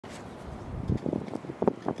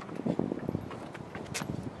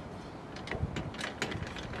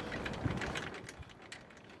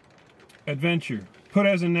Adventure. Put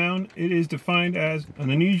as a noun, it is defined as an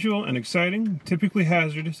unusual and exciting, typically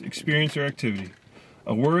hazardous experience or activity.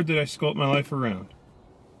 A word that I sculpt my life around.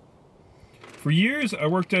 For years, I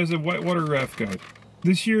worked as a whitewater raft guide.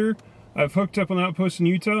 This year, I've hooked up an outpost in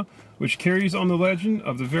Utah, which carries on the legend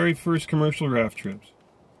of the very first commercial raft trips.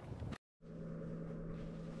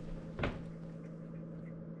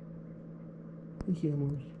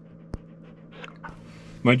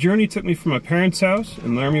 My journey took me from my parents' house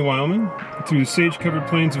in Laramie, Wyoming, through the sage-covered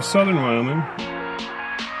plains of southern Wyoming,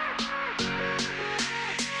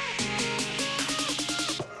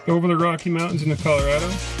 over the Rocky Mountains into Colorado,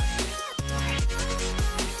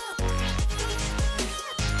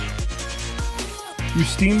 through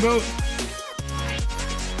Steamboat,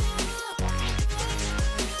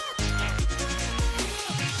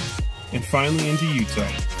 and finally into Utah.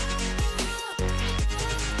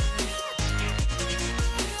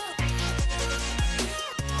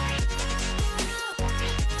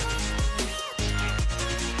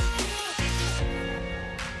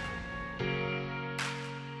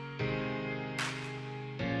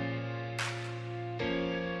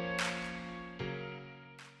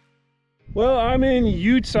 Well, I'm in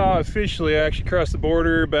Utah officially. I actually crossed the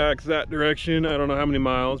border back that direction. I don't know how many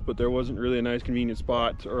miles, but there wasn't really a nice convenient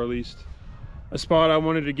spot, or at least a spot I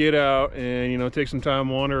wanted to get out and, you know, take some time,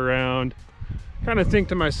 wander around, kind of think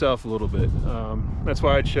to myself a little bit. That's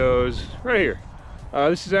why I chose right here.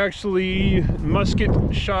 This is actually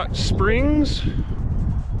Musket Shot Springs.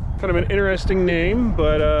 Kind of an interesting name,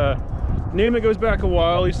 but name that goes back a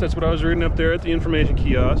while. At least that's what I was reading up there at the information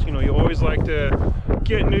kiosk. You know, you always like to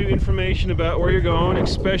get new information about where you're going,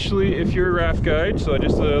 especially if you're a raft guide. So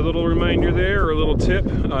just a little reminder there, or a little tip,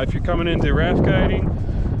 if you're coming into raft guiding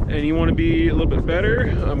and you want to be a little bit better.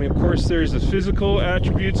 I mean, of course, there's the physical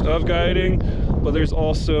attributes of guiding, but there's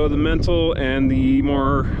also the mental and the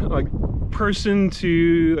more like person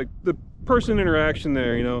interaction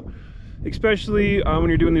there, you know. Especially when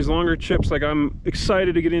you're doing these longer trips like I'm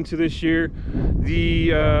excited to get into this year.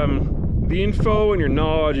 The info and your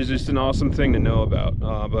knowledge is just an awesome thing to know about.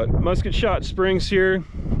 But Musket Shot Springs here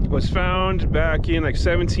was found back in like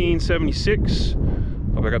 1776.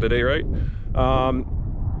 Hope I got the date right.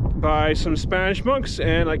 By some Spanish monks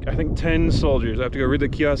and like I think 10 soldiers. I have to go read the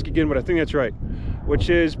kiosk again, but I think that's right.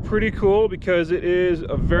 Which is pretty cool because it is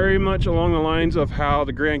very much along the lines of how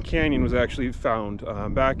the Grand Canyon was actually found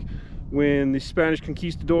back when the Spanish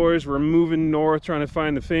conquistadors were moving north trying to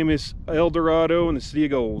find the famous El Dorado and the City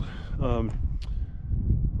of Gold.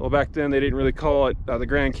 Well, back then they didn't really call it the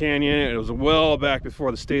Grand Canyon. It was well back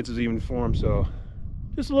before the States was even formed, so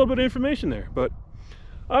just a little bit of information there. But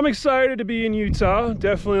I'm excited to be in Utah.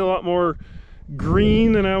 Definitely a lot more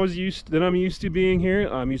green than I'm used to being here.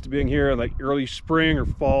 I'm used to being here in like early spring or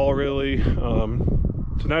fall, really.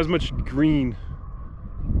 So not as much green,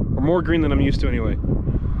 or more green than I'm used to anyway.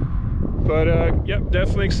 But yep,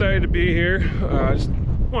 definitely excited to be here. I just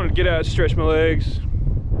wanted to get out, stretch my legs.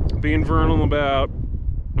 Be in Vernal in about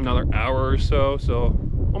another hour or so, so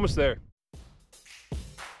almost there.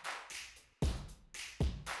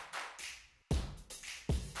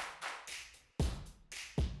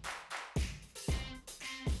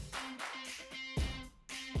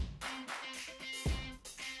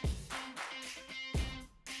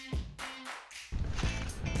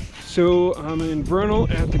 So I'm in Vernal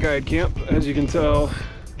at the guide camp. As you can tell,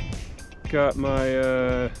 got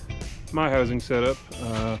my my housing set up.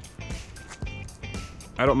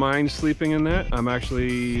 I don't mind sleeping in that. I'm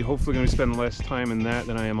actually hopefully going to spend less time in that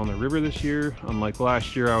than I am on the river this year. Unlike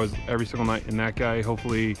last year, I was every single night in that guy.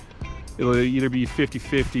 Hopefully it'll either be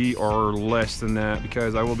 50-50 or less than that,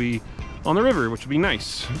 because I will be on the river, which will be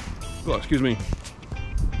nice. Oh, excuse me.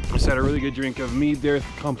 I just had a really good drink of mead there,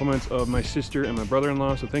 compliments of my sister and my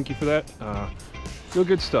brother-in-law, so thank you for that. Real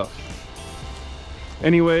good stuff.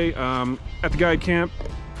 Anyway, at the guide camp,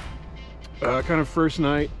 kind of first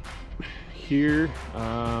night here.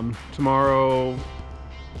 Tomorrow,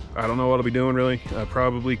 I don't know what I'll be doing really.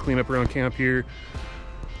 Probably clean up around camp here.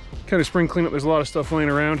 Kind of spring cleanup. There's a lot of stuff laying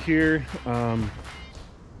around here.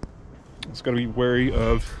 It's got to be wary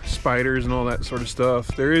of spiders and all that sort of stuff.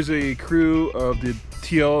 There is a crew of the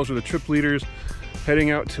TLs, or the trip leaders,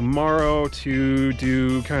 heading out tomorrow to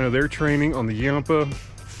do kind of their training on the Yampa.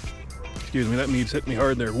 Excuse me, that mead's hit me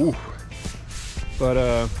hard there. Woo. But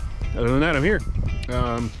other than that, I'm here.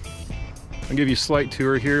 I'll give you a slight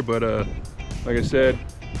tour here, but like I said,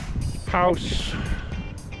 house.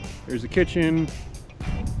 There's the kitchen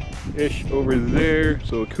ish over there,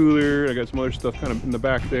 so a cooler. I got some other stuff kind of in the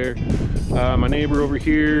back there. My neighbor over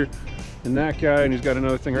here And that guy, and he's got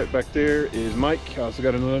another thing right back there, is Mike. I also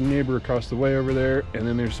got another neighbor across the way over there. And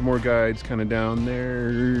then there's some more guides kind of down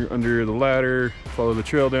there under the ladder. Follow the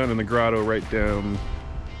trail down, and the grotto right down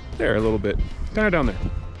there a little bit. Kind of down there.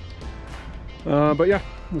 But yeah,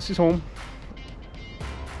 this is home.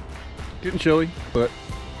 Getting chilly, but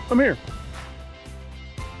I'm here.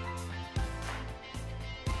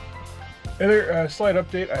 Another slight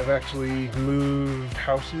update, I've actually moved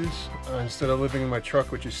houses. Instead of living in my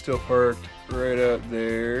truck, which is still parked right out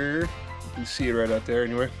there. You can see it right out there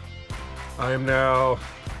anyway. I am now,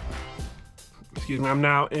 excuse me, I'm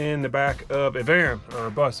now in the back of a van, or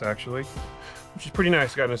a bus actually, which is pretty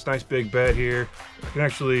nice. Got this nice big bed here. I can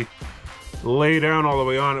actually lay down all the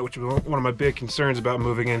way on it, which was one of my big concerns about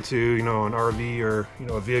moving into, you know, an RV or, you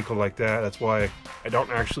know, a vehicle like that. That's why I don't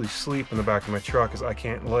actually sleep in the back of my truck, is I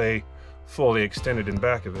can't lay fully extended in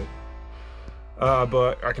back of it.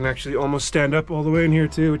 But I can actually almost stand up all the way in here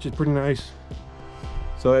too, which is pretty nice.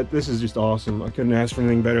 So this is just awesome. I couldn't ask for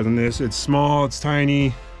anything better than this. It's small, it's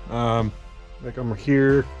tiny. Like I'm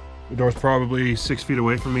here, the door's probably 6 feet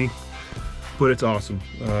away from me, but it's awesome.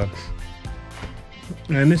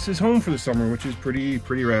 And this is home for the summer, which is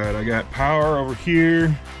pretty rad. I got power over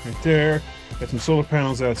here, right there. Got some solar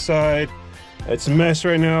panels outside. It's a mess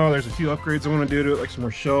right now. There's a few upgrades I want to do to it, like some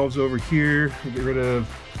more shelves over here. Get rid of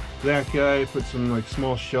that guy, put some like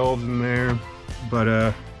small shelves in there.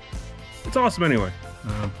 But it's awesome anyway.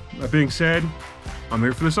 That being said, I'm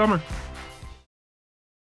here for the summer.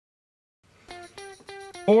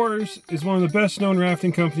 Oars is one of the best known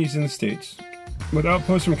rafting companies in the States, with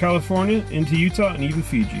outposts from California into Utah and even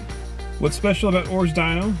Fiji. What's special about Oars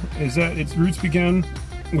Dyno is that its roots began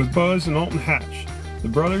with Buzz and Alton Hatch, the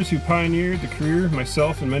brothers who pioneered the career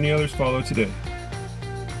myself and many others follow today.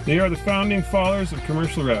 They are the founding fathers of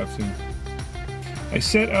commercial rafting. I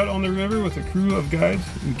set out on the river with a crew of guides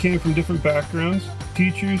who came from different backgrounds,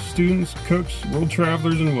 teachers, students, cooks, world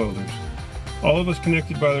travelers, and welders, all of us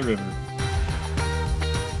connected by the river.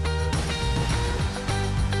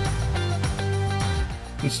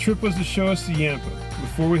 This trip was to show us the Yampa,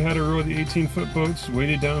 before we had to row the 18-foot boats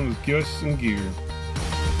weighted down with gifts and gear.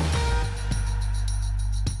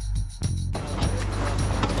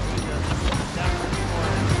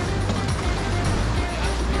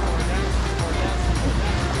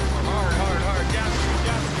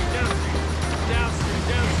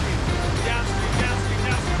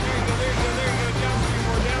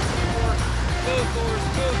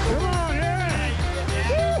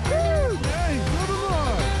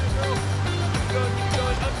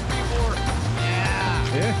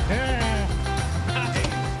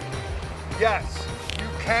 Yes, you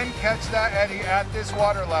can catch that eddy at this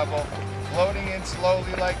water level, floating in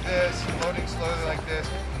slowly like this, floating slowly like this,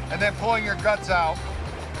 and then pulling your guts out,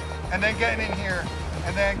 and then getting in here,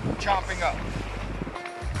 and then chopping up.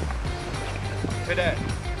 Today.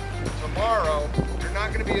 Tomorrow, you're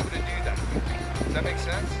not going to be able to do that. Does that make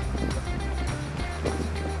sense?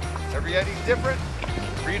 Every eddy's different.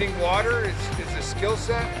 Reading water is a skill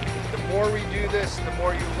set. The more we do this, the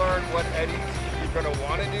more you learn what eddies you're going to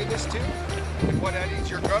want to do this to, and what eddies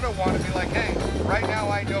you're going to want to be like, hey, right now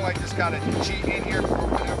I know I just got to cheat in here for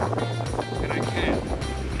whatever, and I can.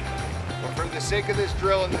 But for the sake of this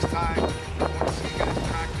drill and this time, I want to see you guys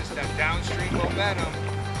practice that downstream momentum,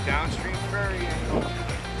 downstream ferry angle,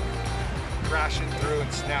 crashing through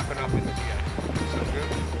and snapping up into the eddy. Sound good?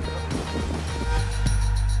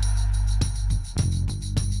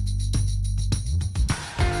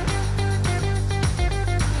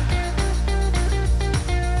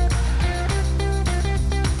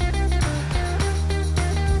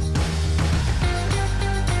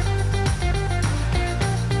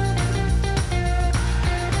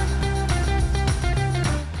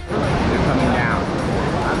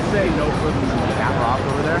 No further than that rock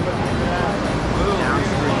over there.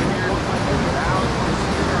 Downstream.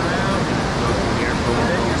 Go from here, boom.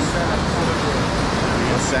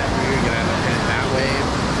 You'll set here, you're gonna hit that wave.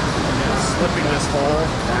 Slipping this hole,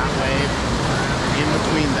 that wave. In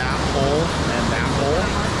between that hole and that hole,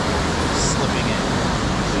 slipping in.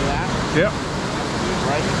 See that? Yep.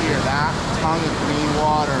 Right here, that tongue of green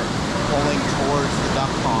water pulling towards the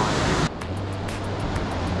duck pond.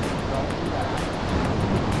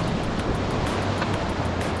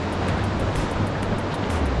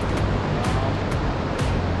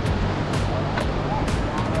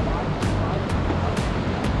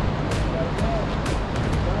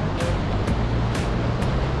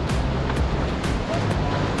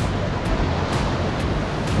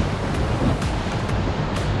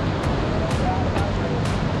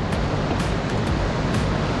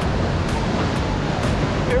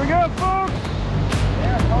 Here we go, folks!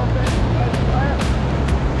 Yeah, perfect.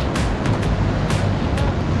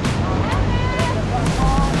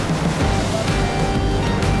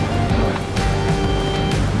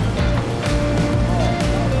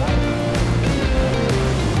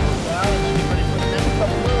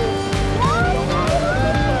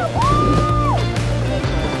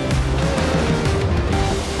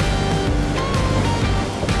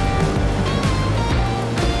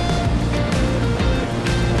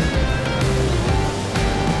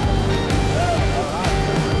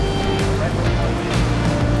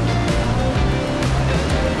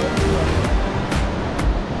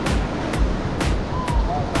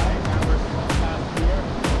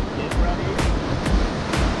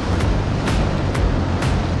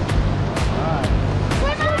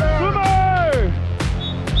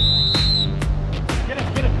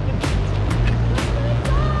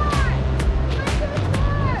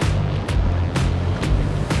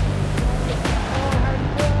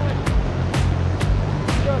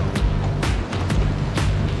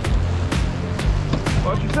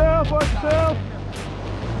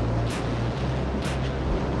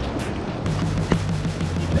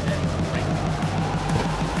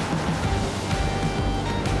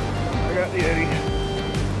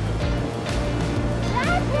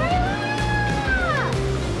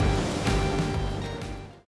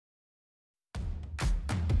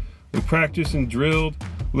 practiced and drilled,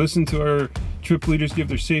 listened to our trip leaders give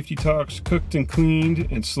their safety talks, cooked and cleaned,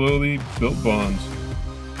 and slowly built bonds.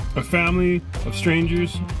 A family of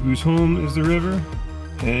strangers whose home is the river,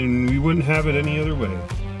 and we wouldn't have it any other way.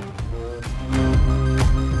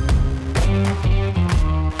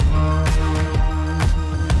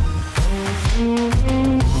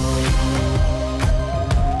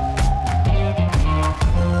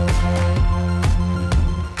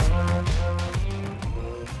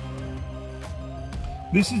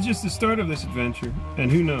 This is just the start of this adventure,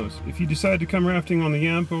 and who knows, if you decide to come rafting on the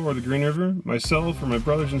Yampo or the Green River, myself or my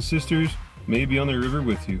brothers and sisters may be on the river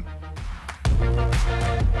with you.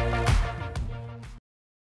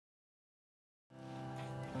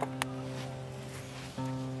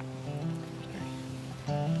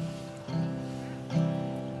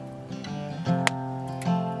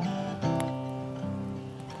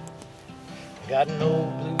 Got an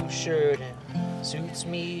old blue shirt and suits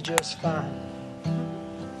me just fine.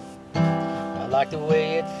 I like the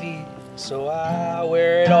way it feels, so I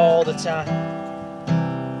wear it all the time.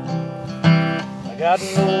 I got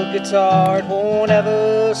an old guitar, it won't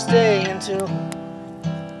ever stay in tune.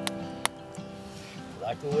 I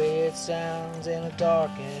like the way it sounds in a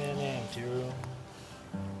dark and empty room.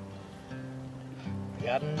 I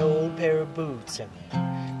got an old pair of boots and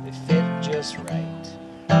they fit just right.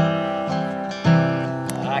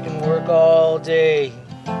 I can work all day,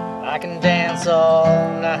 I can dance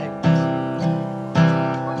all night.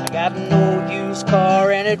 I got an old used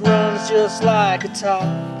car and it runs just like a top.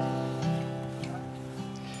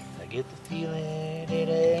 I get the feeling it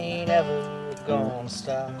ain't ever gonna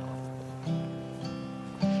stop.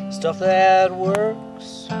 Stuff that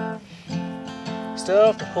works,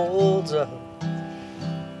 stuff that holds up,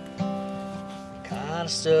 the kind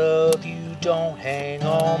of stuff you don't hang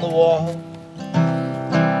on the wall.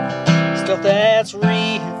 Stuff that's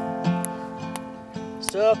real,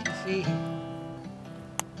 stuff you feel.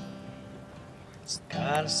 It's the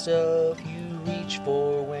kind of stuff you reach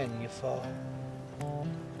for when you fall.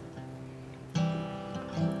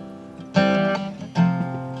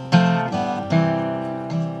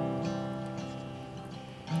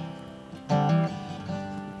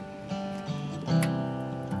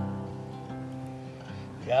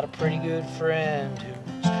 Got a pretty good friend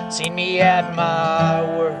who's seen me at my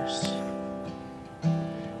worst.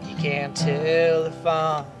 Can't tell if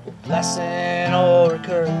I'm a blessing or a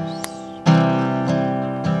curse,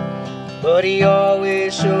 but he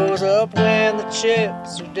always shows up when the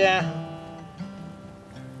chips are down.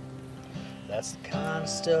 That's the kind of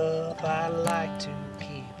stuff I like to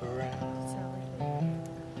keep around.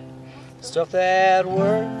 Stuff that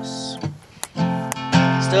works,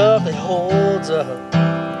 stuff that holds up, the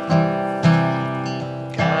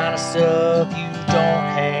kind of stuff you don't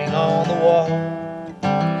hang on the wall.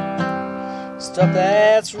 Stuff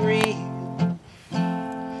that's real,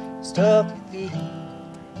 stuff you feel.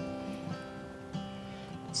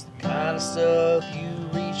 It's the kind of stuff you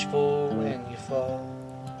reach for when you fall.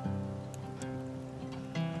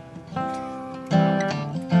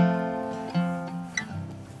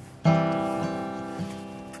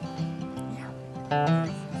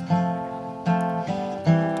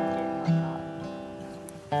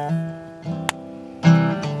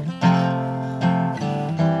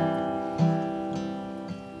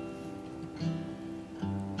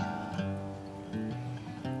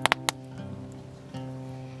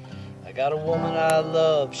 I got a woman I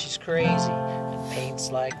love, she's crazy and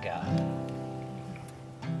paints like God.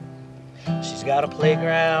 She's got a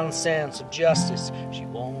playground sense of justice, she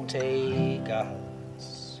won't take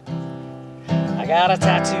odds. I got a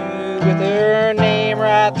tattoo with her name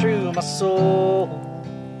right through my soul.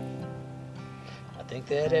 I think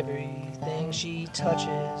that everything she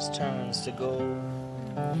touches turns to gold.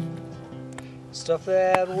 Stuff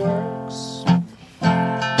that works,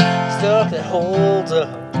 stuff that holds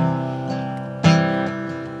up,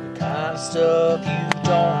 stuff you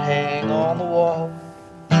don't hang on the wall.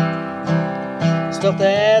 Stuff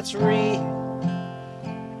that's real,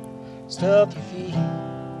 stuff you feel.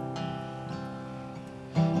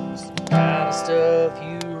 It's the kind of stuff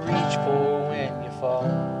you reach for when you fall.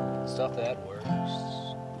 Stuff that works,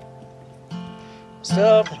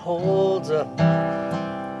 stuff that holds up, the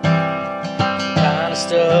kind of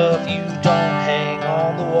stuff you don't hang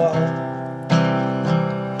on the wall.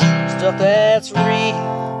 Stuff that's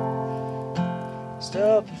real,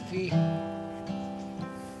 stuff you feel,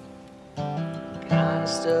 the kind of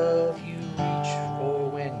stuff you